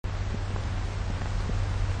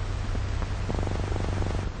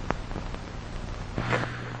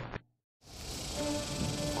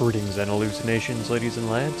Greetings and hallucinations, ladies and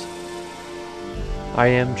lads. I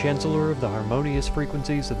am Chancellor of the harmonious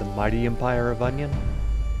frequencies of the mighty Empire of Onion,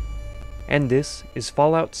 and this is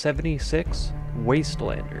Fallout 76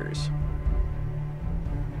 Wastelanders.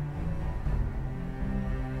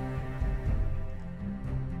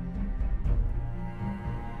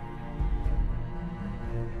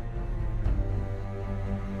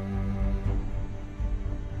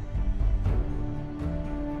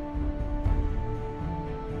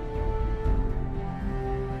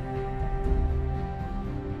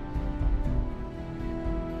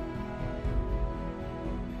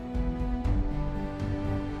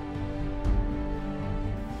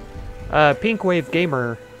 Pink Wave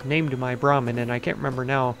Gamer named my Brahmin, and I can't remember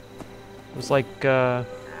now. It was like,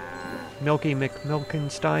 Milky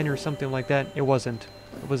McMilkenstein or something like that. It wasn't.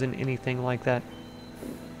 It wasn't anything like that.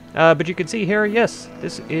 But you can see here, yes,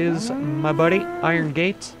 this is my buddy,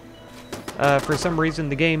 IronGates. For some reason,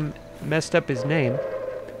 the game messed up his name.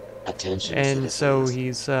 Attention, and so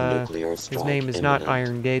he's, his name is not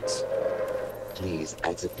imminent. IronGates. Please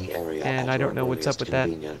exit the area And I don't know what's up with that.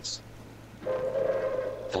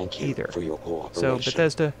 Thank you either. for your cooperation. So,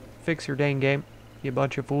 Bethesda, fix your dang game, you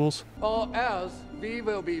bunch of fools. Or else we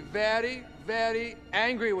will be very, very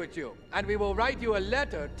angry with you. And we will write you a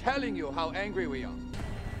letter telling you how angry we are.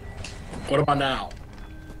 What about now?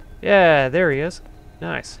 Yeah, there he is.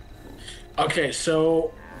 Nice. Okay,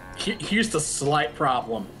 so here's the slight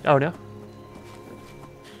problem. Oh, no?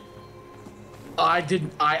 I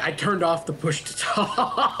turned off the push to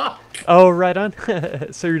talk. Oh, right on.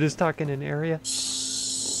 So you're just talking in area?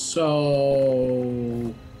 So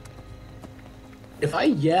if I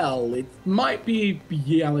yell, it might be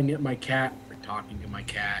yelling at my cat or talking to my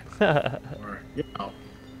cat. Or, you know.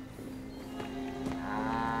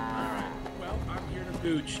 Alright. Well, I'm here to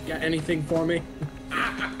gooch. Got anything for me?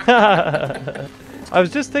 I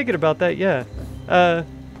was just thinking about that, yeah.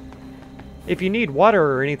 If you need water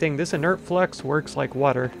or anything, this inert flux works like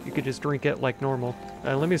water. You could just drink it like normal.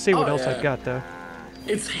 Let me see what else I've got, though.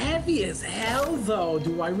 It's heavy as hell, though.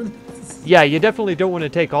 Do I really? Yeah, you definitely don't want to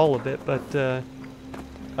take all of it, but a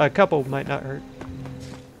couple might not hurt.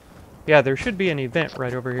 Yeah, there should be an event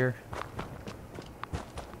right over here.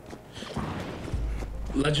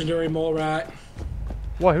 Legendary mole rat.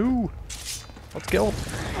 Wahoo! Let's go.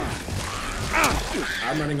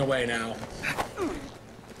 I'm running away now.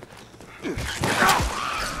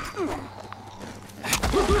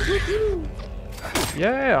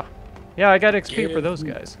 Yeah! Yeah, I got XP for those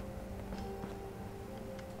guys.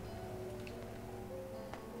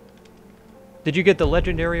 Did you get the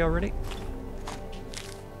legendary already?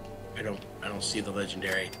 I don't see the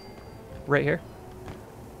legendary. Right here.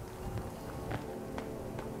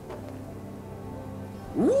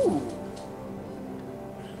 Ooh.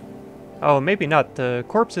 Oh, maybe not. The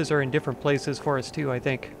corpses are in different places for us too, I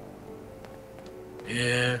think.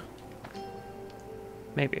 Yeah.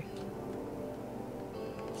 Maybe.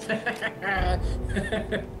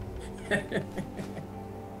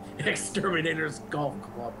 Exterminator's Golf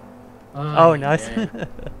Club. Oh, nice.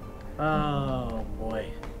 Oh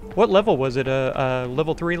boy. What level was it? A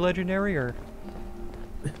level 3 legendary, or?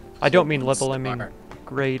 I don't mean level, I mean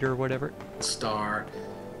grade or whatever. Star.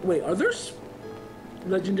 Wait, are there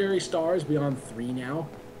legendary stars beyond 3 now?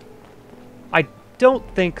 I don't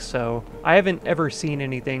think so. I haven't ever seen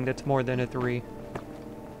anything that's more than a 3.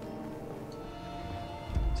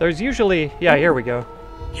 So there's usually... Yeah, here we go.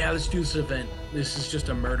 Yeah, let's do this event. This is just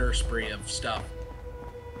a murder spree of stuff.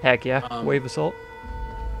 Heck yeah, wave assault.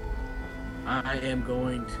 I am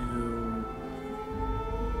going to...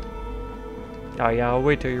 Oh yeah, I'll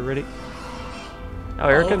wait till you're ready. Oh,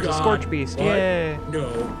 here comes the Scorch Beast, what? yay! No.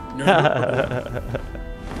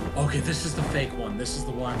 Okay, this is the fake one. This is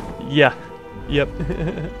the one. Yeah, yep.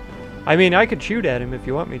 I mean, I could shoot at him if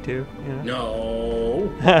you want me to. You know? No.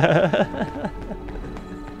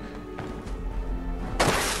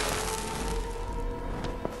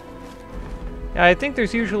 Yeah, I think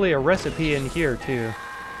there's usually a recipe in here too,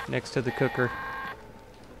 next to the cooker.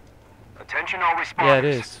 Attention all responders. Yeah, it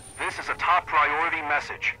is. This is a top priority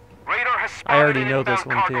message. Radar has spotted I already an know this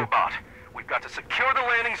inbound one cargo too. bot. We've got to secure the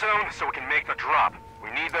landing zone so we can make the drop. We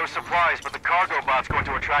need those supplies, but the cargo bot's going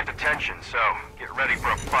to attract attention, so get ready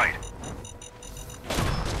for a fight.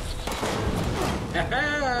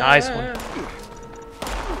 Nice one.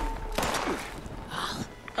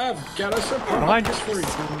 I've got a surprise Behind you. for you.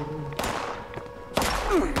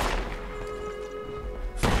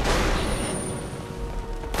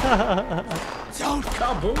 Don't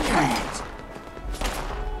Kaboom!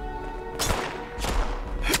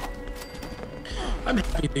 I'm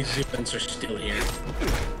happy these events are still here.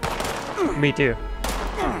 Me too.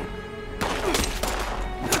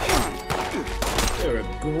 They're a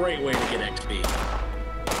great way to get XP.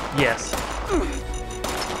 Yes.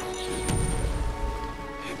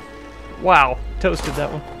 Wow, toasted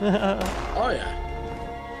that one. Oh yeah.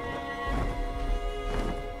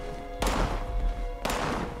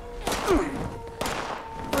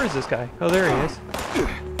 Where is this guy? Oh, there he is.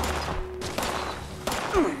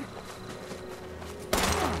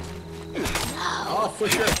 Off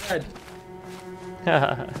with your head.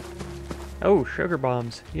 Oh, sugar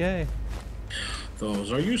bombs. Yay.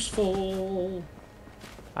 Those are useful.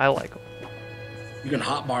 I like You can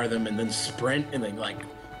hotbar them and then sprint and then like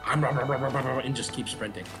and just keep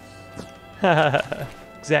sprinting. them.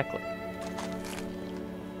 Exactly.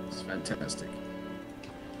 It's fantastic.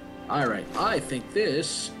 Alright, I think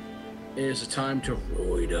this is a time to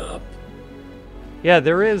roid up. Yeah,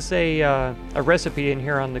 there is a recipe in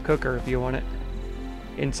here on the cooker if you want it.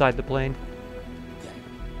 Inside the plane.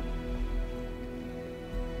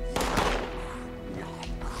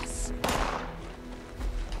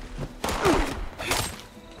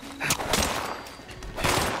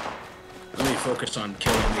 Let me focus on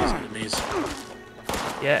killing these enemies.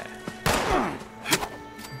 Yeah.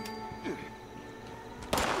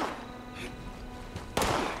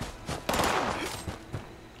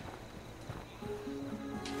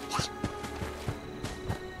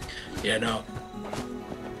 Yeah, no.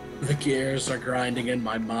 The gears are grinding in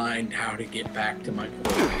my mind how to get back to my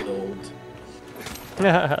old.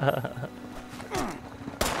 I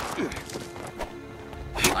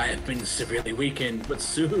have been severely weakened, but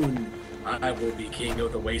soon I will be king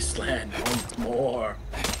of the wasteland once more.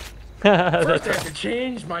 First I have to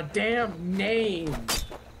change my damn name.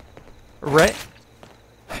 Right?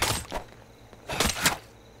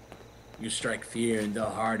 You strike fear in the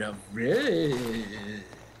heart of red.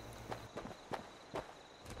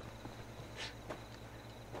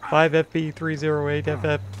 5FB 308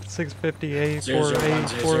 FF 650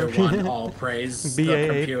 001 all praise the BA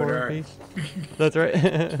computer. That's right.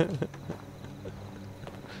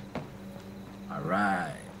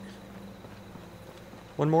 Alright.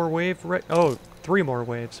 One more wave, right? Oh, 3 more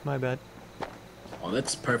waves. My bad. Well,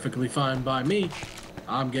 that's perfectly fine by me.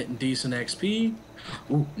 I'm getting decent XP.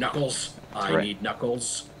 Ooh, Knuckles. I right. need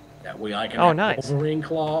Knuckles. That way I can Oh, have nice. Wolverine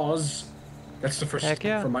claws. That's the first Heck step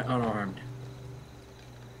yeah. for my unarmed.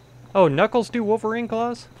 Oh, Knuckles do Wolverine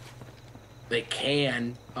claws? They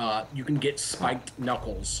can. You can get spiked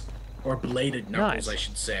Knuckles. Or bladed Knuckles, Nice. I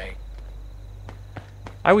should say.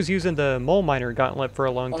 I was using the Mole Miner gauntlet for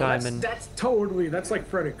a long time, and that's like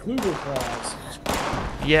Freddy Krueger claws.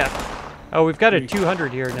 yeah. Oh, we've got a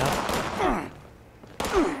 200 here now.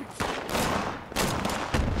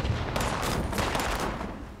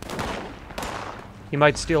 He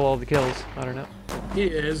might steal all the kills. I don't know. He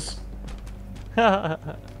is.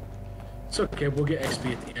 It's okay, we'll get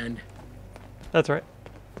XP at the end. That's right.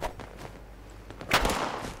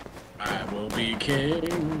 I will be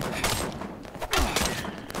king.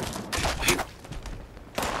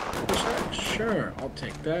 Sure, I'll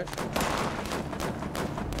take that.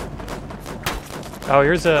 Oh,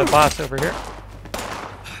 here's a boss over here.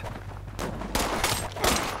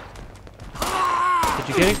 Did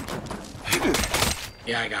you get him?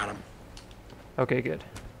 Yeah, I got him. Okay, good.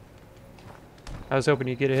 I was hoping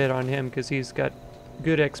you'd get a hit on him because he's got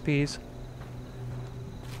good XPs.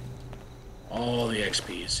 All the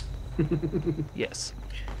XPs. Yes.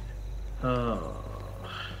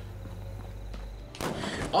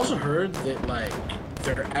 Also heard that, like,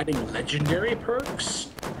 they're adding legendary perks.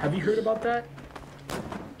 Have you heard about that?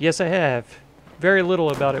 Yes, I have. Very little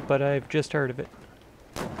about it, but I've just heard of it.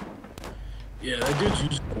 Yeah, that dude's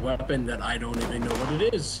using a weapon that I don't even know what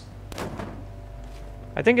it is.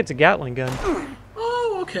 I think it's a Gatling gun.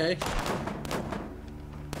 Oh, okay.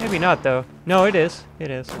 Maybe not, though. No, it is.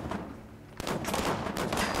 It is.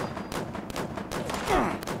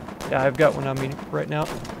 Yeah, I've got one on me right now.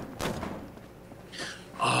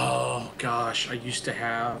 Oh, gosh. I used to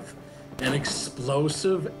have an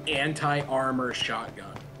explosive anti-armor shotgun.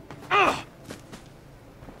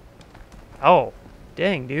 Oh,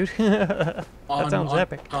 dang, dude. That sounds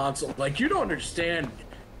epic. Console. Like, you don't understand,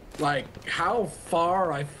 like, how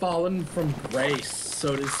far I've fallen from grace,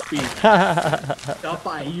 so to speak. Stuff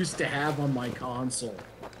I used to have on my console.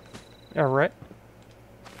 All right.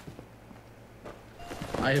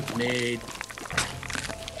 I have made,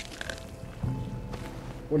 I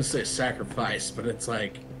want to say a sacrifice, but it's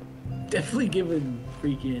like, definitely given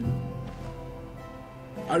freaking,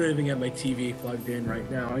 I don't even have my TV plugged in right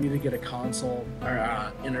now. I need to get a console,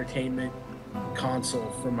 or entertainment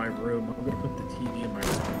console for my room. I'm going to put the TV in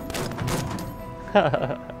my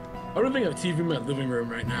room. I don't think I have a TV in my living room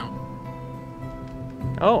right now.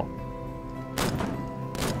 Oh.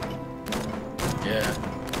 Yeah.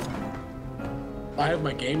 I have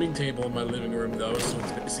my gaming table in my living room though, so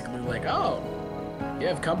it's basically like, oh, you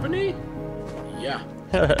have company? Yeah.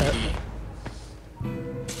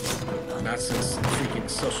 Not since freaking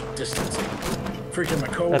social distancing. Freaking my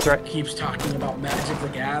coworker That's right. keeps talking about Magic the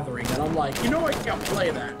Gathering, and I'm like, you know I can't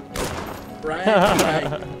play that. Right?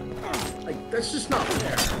 like, that's just not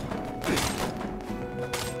fair.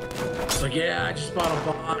 It's like, yeah, I just bought a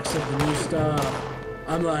box of the new stuff.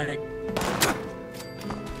 I'm like,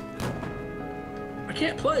 I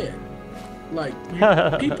can't play it. Like, you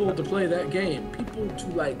need people to play that game. People to,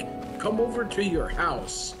 like, come over to your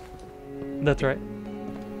house. That's right.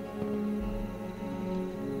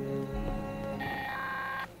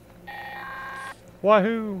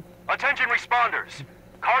 Wahoo! Attention responders.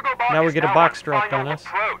 Cargo bot Now we is get a now box on dropped final on us.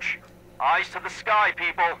 Approach. Eyes to the sky,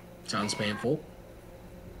 people. Sounds painful.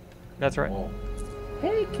 That's right. Oh.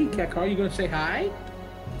 Hey, Kit Kat car, you gonna say hi?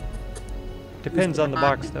 Depends on the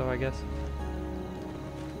box, though, I guess.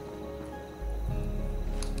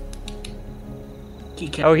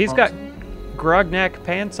 Kit Kat Oh, he's car. got grognack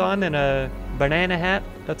pants on and a banana hat.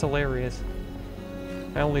 That's hilarious.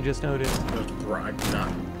 I only just noticed. Not.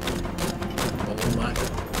 Oh my.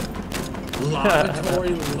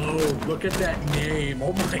 Laboratory Load. Look at that name.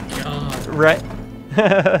 Oh my god. Right.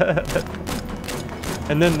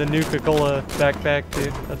 And then the Nuka-Cola backpack,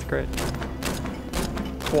 dude. That's great.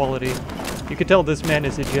 Quality. You could tell this man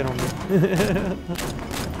is a gentleman.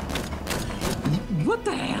 What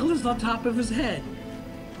the hell is on top of his head?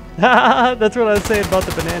 That's what I was saying about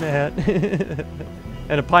the banana hat.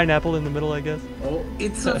 And a pineapple in the middle, I guess. Oh,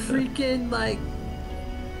 it's a freaking, like...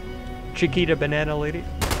 Chiquita banana lady.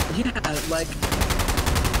 Yeah, like...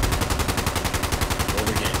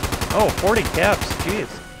 Over game. Oh, 40 caps. Jeez.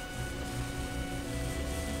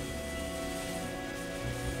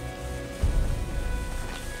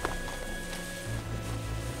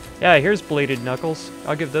 Yeah, here's bladed knuckles.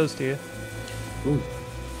 I'll give those to you. Ooh.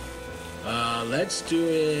 Let's do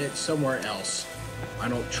it somewhere else. I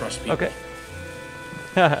don't trust people. Okay.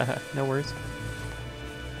 No worries.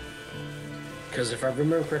 Because if I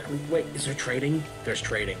remember correctly, wait, is there trading? There's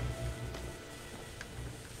trading.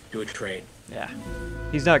 Do a trade. Yeah.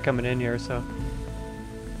 He's not coming in here, so...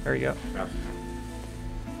 There you go. Oh.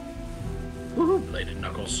 Woohoo! Bladed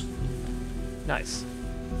knuckles. Nice.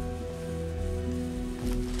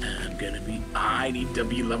 I need to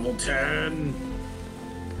be level 10.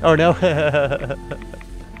 Oh, no. It's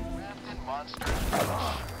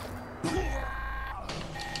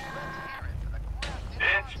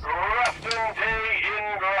Grafton Day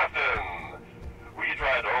in Grafton. We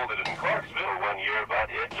tried to hold it in Clarksville one year, but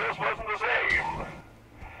it just wasn't the same.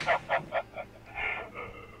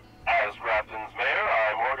 As Grafton's mayor,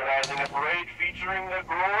 I'm organizing a parade featuring the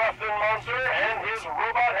Grafton Monster and his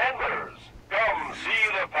robot handlers. Come see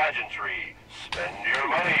the pageantry. Spend your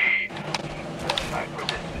money. Time for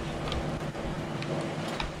business.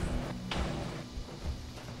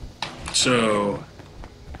 So...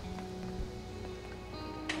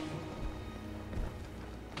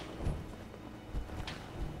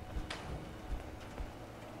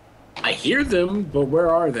 I hear them, but where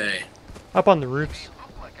are they? Up on the roofs.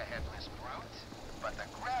 Look like a headless brute, but the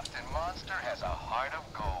Grafton Monster has a heart of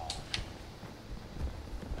gold.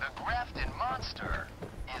 The Grafton Monster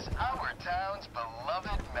is our town's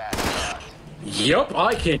beloved mascot. Yup,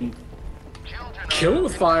 I can Children kill are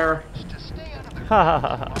with fire. encouraged to stay out of the Ha ha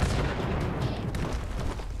ha ha.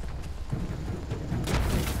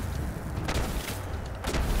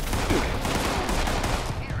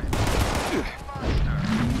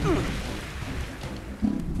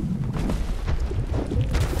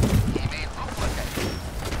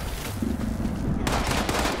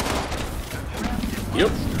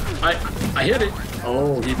 Yep, I hit it.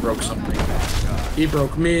 Oh, he broke something. He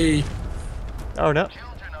broke me. Oh, no.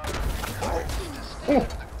 Oh,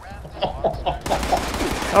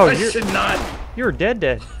 Oh, I should not. you're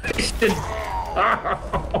dead.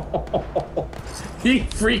 He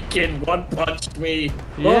freaking one-punched me.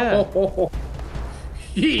 Yeah.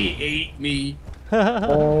 He ate me.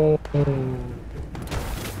 Oh,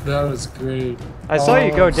 that was great. I saw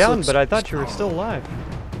you go Oh, down, so but I thought you were still alive.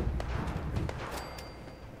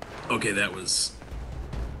 Okay, that was...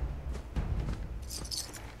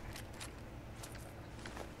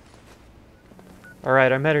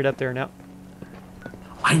 Alright, I'm headed up there now.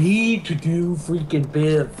 I need to do freaking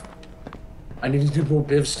Biv. I need to do more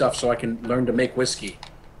Biv stuff so I can learn to make whiskey.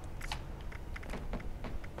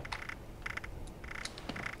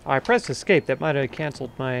 I pressed escape. That might have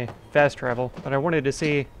canceled my fast travel, but I wanted to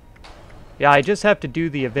see Yeah, I just have to do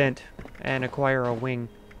the event and acquire a wing.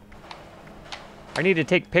 I need to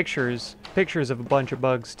take pictures of a bunch of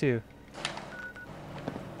bugs too.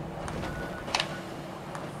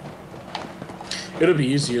 It'll be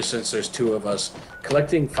easier since there's two of us.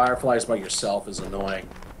 Collecting fireflies by yourself is annoying.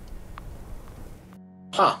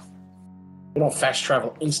 Huh. We don't fast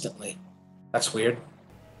travel instantly. That's weird.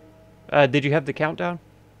 Did you have the countdown?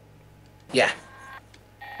 Yeah.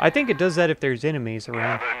 I think it does that if there's enemies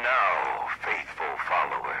around. Gather now, faithful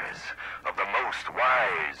followers of the most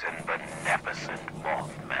wise and beneficent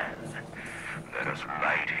Mothman. Let us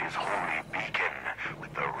light his holy beacon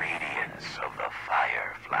with the radiance of the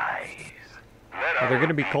fireflies. Let Are there our going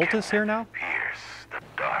to be beacon cultists here now? pierce the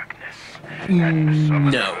darkness and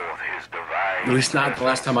summon No. forth his divine At least not the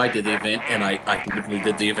last time I did the event, and I literally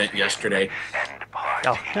did the event yesterday. and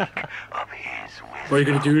Oh. partake of his wisdom. What you're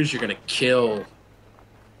gonna do is you're gonna kill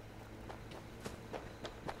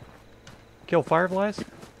Kill fireflies?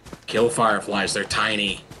 fireflies. They're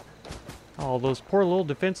tiny. Oh, those poor little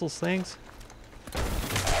defenseless things.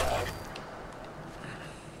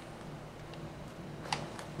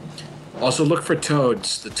 Also look for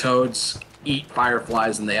toads. The toads eat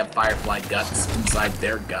fireflies and they have firefly guts inside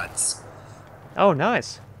their guts. Oh,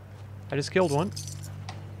 nice. I just killed one.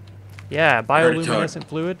 Yeah, heard a toad. bioluminescent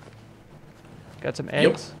fluid. Got some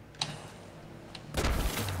eggs.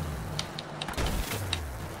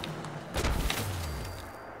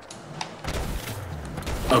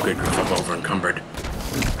 Oh good grief, I'm over encumbered.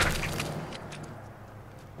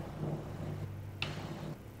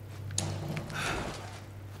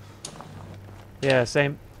 Yeah,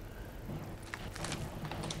 same.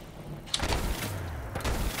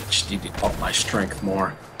 Just need to up my strength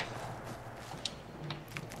more.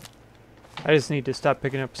 I just need to stop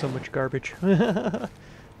picking up so much garbage.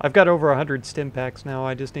 I've got over 100 stim packs now.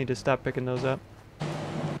 I just need to stop picking those up.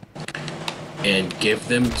 And give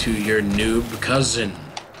them to your noob cousin.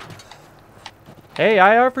 Hey,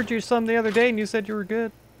 I offered you some the other day and you said you were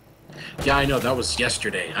good. Yeah, I know, that was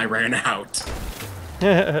yesterday. I ran out.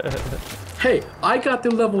 Hey, I got to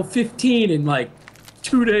level 15 in like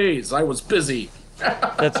 2 days. I was busy.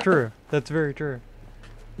 That's true. That's very true.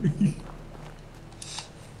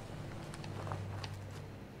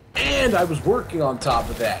 And I was working on top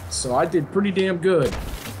of that, so I did pretty damn good.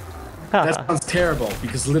 That sounds terrible,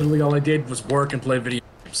 because literally all I did was work and play video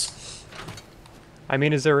games. I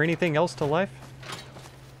mean, is there anything else to life?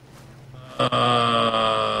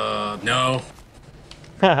 No.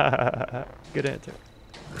 Good answer.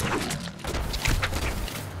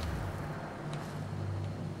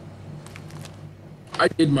 I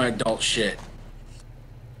did my adult shit.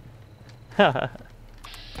 By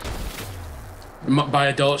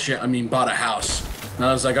adult shit, I mean bought a house. And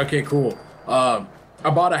I was like, okay, cool. I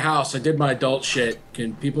bought a house. I did my adult shit.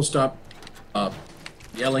 Can people stop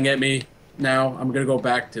yelling at me now? I'm gonna go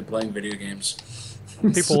back to playing video games.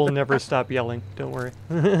 People will never stop yelling. Don't worry.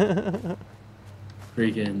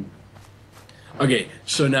 Freaking. Okay,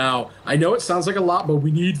 so now, I know it sounds like a lot, but we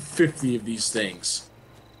need 50 of these things.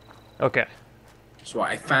 Okay. So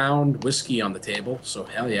I found whiskey on the table, so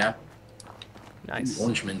hell yeah. Nice.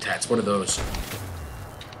 Orange mentats, what are those?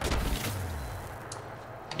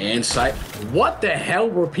 And sight. What the hell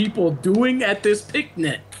were people doing at this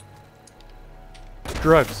picnic?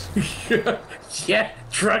 Drugs. Yeah,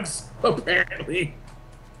 drugs, apparently.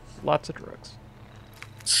 Lots of drugs.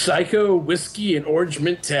 Psycho, whiskey, and orange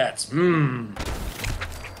mentats. Mmm.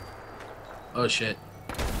 Oh shit.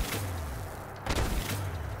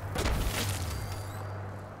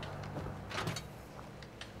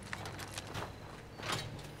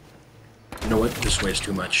 You know what? This weighs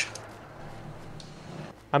too much.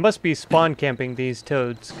 I must be spawn camping these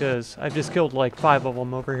toads, because I've just killed like 5 of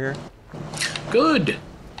them over here. Good!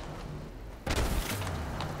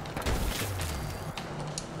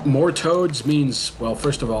 More toads means, well,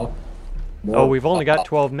 first of all... More Oh, we've only got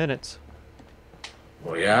 12 minutes.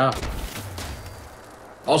 Oh, yeah.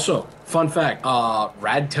 Also, fun fact,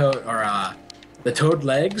 rad toad, or, the toad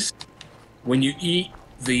legs, when you eat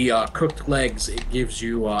the, cooked legs, it gives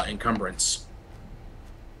you, encumbrance.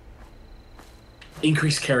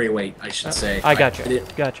 Increased carry weight, I should say. I gotcha. did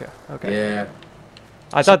it. Gotcha. Okay. Yeah.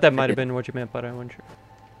 I thought that might have been what you meant, but I wasn't sure.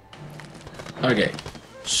 Okay.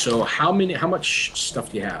 So how much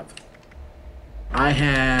stuff do you have? I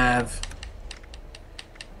have...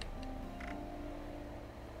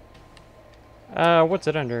 What's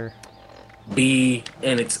it under? B,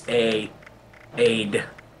 and it's A. Aid.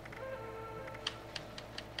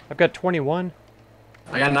 I've got 21.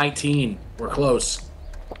 I got 19. We're close.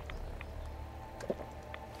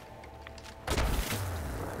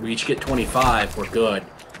 We each get 25. We're good.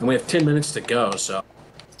 And we have 10 minutes to go, so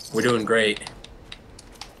we're doing great.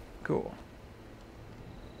 Cool.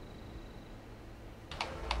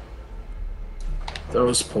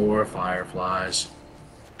 Those poor fireflies.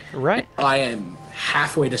 Right. I am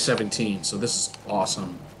halfway to 17, so this is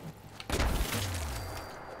awesome.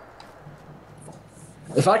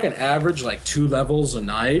 If I can average like 2 levels a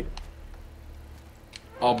night,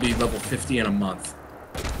 I'll be level 50 in a month.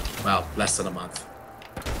 Well, less than a month.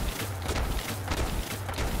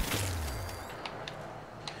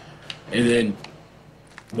 And then,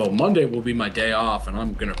 well, Monday will be my day off, and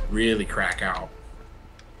I'm gonna really crack out.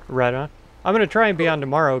 Right on. I'm gonna try and be on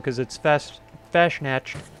tomorrow because it's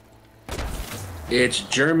Fastnatch. It's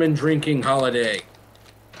German drinking holiday.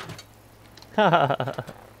 Alright,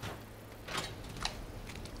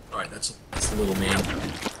 that's a little mean.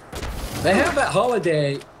 They have that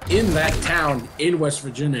holiday in that town in West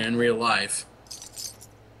Virginia in real life.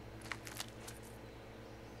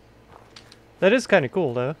 That is kind of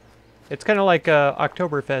cool, though. It's kind of like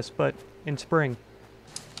Oktoberfest, but in spring.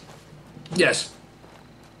 Yes.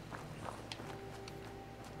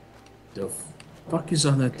 The fuck is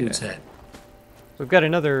on that dude's head? We've got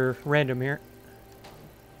another random here.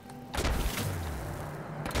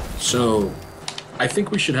 So, I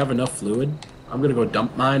think we should have enough fluid. I'm gonna go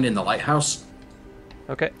dump mine in the lighthouse.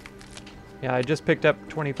 Okay. Yeah, I just picked up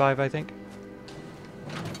 25, I think.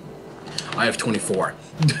 I have 24.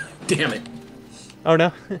 Damn it. Oh,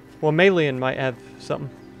 no? Well, Malian might have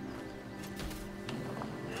something.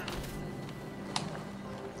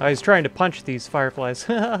 I was trying to punch these fireflies.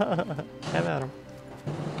 Have at them.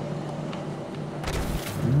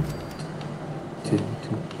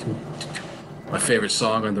 My favorite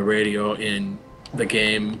song on the radio in the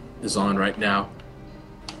game is on right now.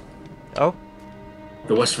 Oh?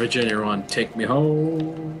 The West Virginia one, Take Me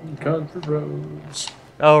Home, Country Roads.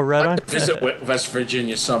 Oh, right on. Visit West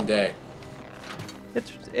Virginia someday.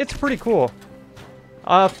 It's pretty cool.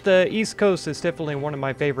 Off the East Coast is definitely one of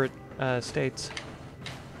my favorite states.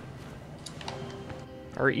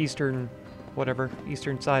 Or eastern, whatever,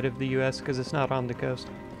 eastern side of the U.S. because it's not on the coast.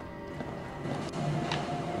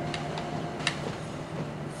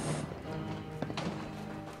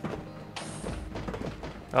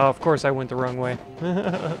 Oh, of course I went the wrong way.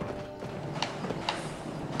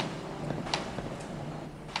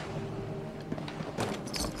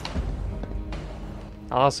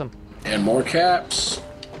 Awesome. And more caps.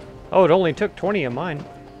 Oh, it only took 20 of mine.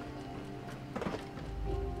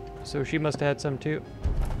 So she must have had some too.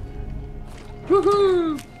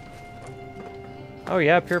 Woohoo! Oh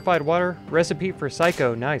yeah, purified water. Recipe for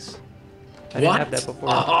Psycho. Nice. I didn't have that before.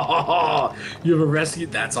 Oh, you have a recipe?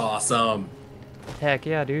 That's awesome. Heck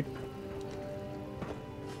yeah, dude.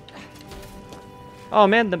 Oh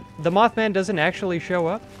man, the Mothman doesn't actually show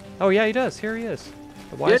up? Oh yeah, he does. Here he is.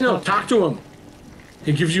 The Yeah, wise no, Mothman. talk to him.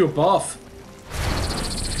 He gives you a buff.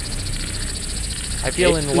 I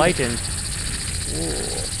feel enlightened.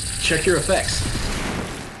 Check your effects.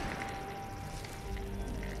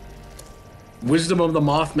 Wisdom of the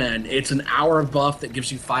Mothman. It's an hour buff that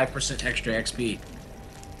gives you 5% extra XP.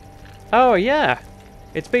 Oh yeah.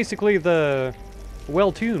 It's basically the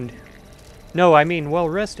well-tuned. No, I mean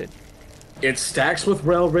well-rested. It stacks with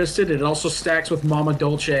well-rested. It also stacks with Mama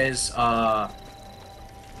Dolce's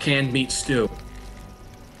canned meat stew.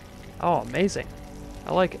 Oh, amazing.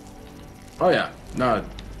 I like it. Oh yeah, no,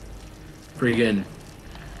 freaking.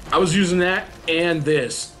 I was using that and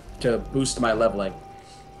this to boost my leveling.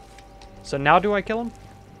 So now do I kill him?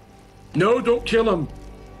 No, don't kill him.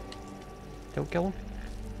 Don't kill him?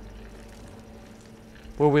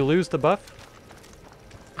 Will we lose the buff?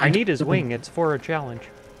 I need his wing. It's for a challenge.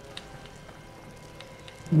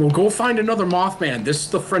 We'll go find another Mothman. This is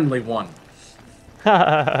the friendly one.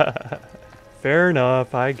 Fair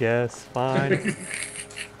enough, I guess. Fine.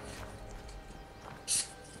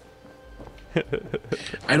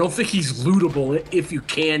 I don't think he's lootable if you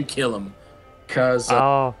can kill him. Cause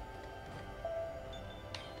Oh.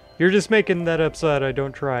 You're just making that up so that I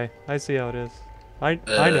don't try. I see how it is. I know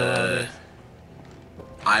how it is.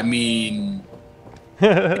 I mean,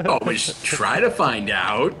 always try to find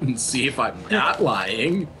out and see if I'm not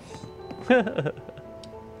lying.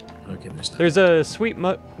 Okay, There's a sweet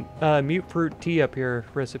mute fruit tea up here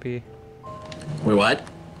recipe. Wait, what?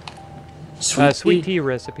 Sweet tea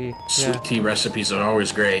recipe. Sweet Yeah. tea recipes are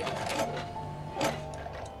always great.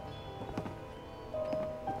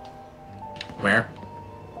 Where?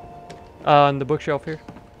 On the bookshelf here.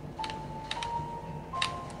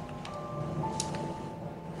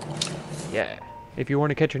 Yeah. If you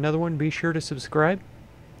want to catch another one, be sure to subscribe.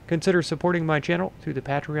 Consider supporting my channel through the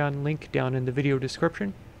Patreon link down in the video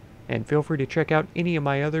description. and feel free to check out any of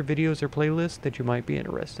my other videos or playlists that you might be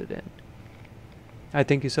interested in. I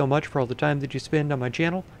thank you so much for all the time that you spend on my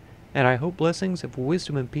channel, and I hope blessings of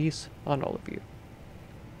wisdom and peace on all of you.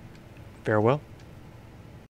 Farewell.